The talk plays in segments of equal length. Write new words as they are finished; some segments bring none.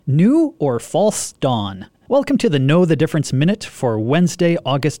New or false dawn? Welcome to the Know the Difference Minute for Wednesday,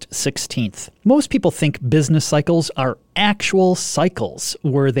 August 16th. Most people think business cycles are actual cycles,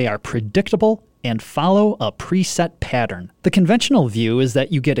 where they are predictable and follow a preset pattern. The conventional view is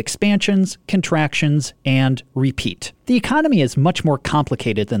that you get expansions, contractions, and repeat. The economy is much more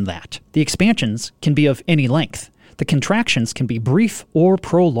complicated than that. The expansions can be of any length. The contractions can be brief or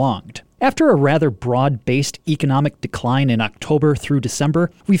prolonged. After a rather broad-based economic decline in October through December,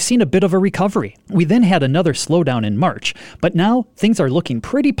 we've seen a bit of a recovery. We then had another slowdown in March, but now things are looking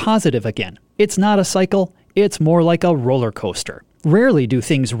pretty positive again. It's not a cycle, it's more like a roller coaster. Rarely do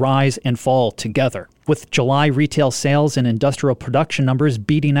things rise and fall together. With July retail sales and industrial production numbers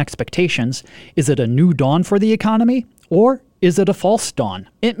beating expectations, is it a new dawn for the economy? Or is it a false dawn?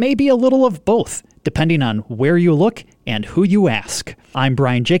 It may be a little of both, depending on where you look and who you ask. I'm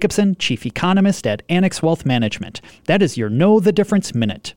Brian Jacobson, Chief Economist at Annex Wealth Management. That is your Know the Difference Minute.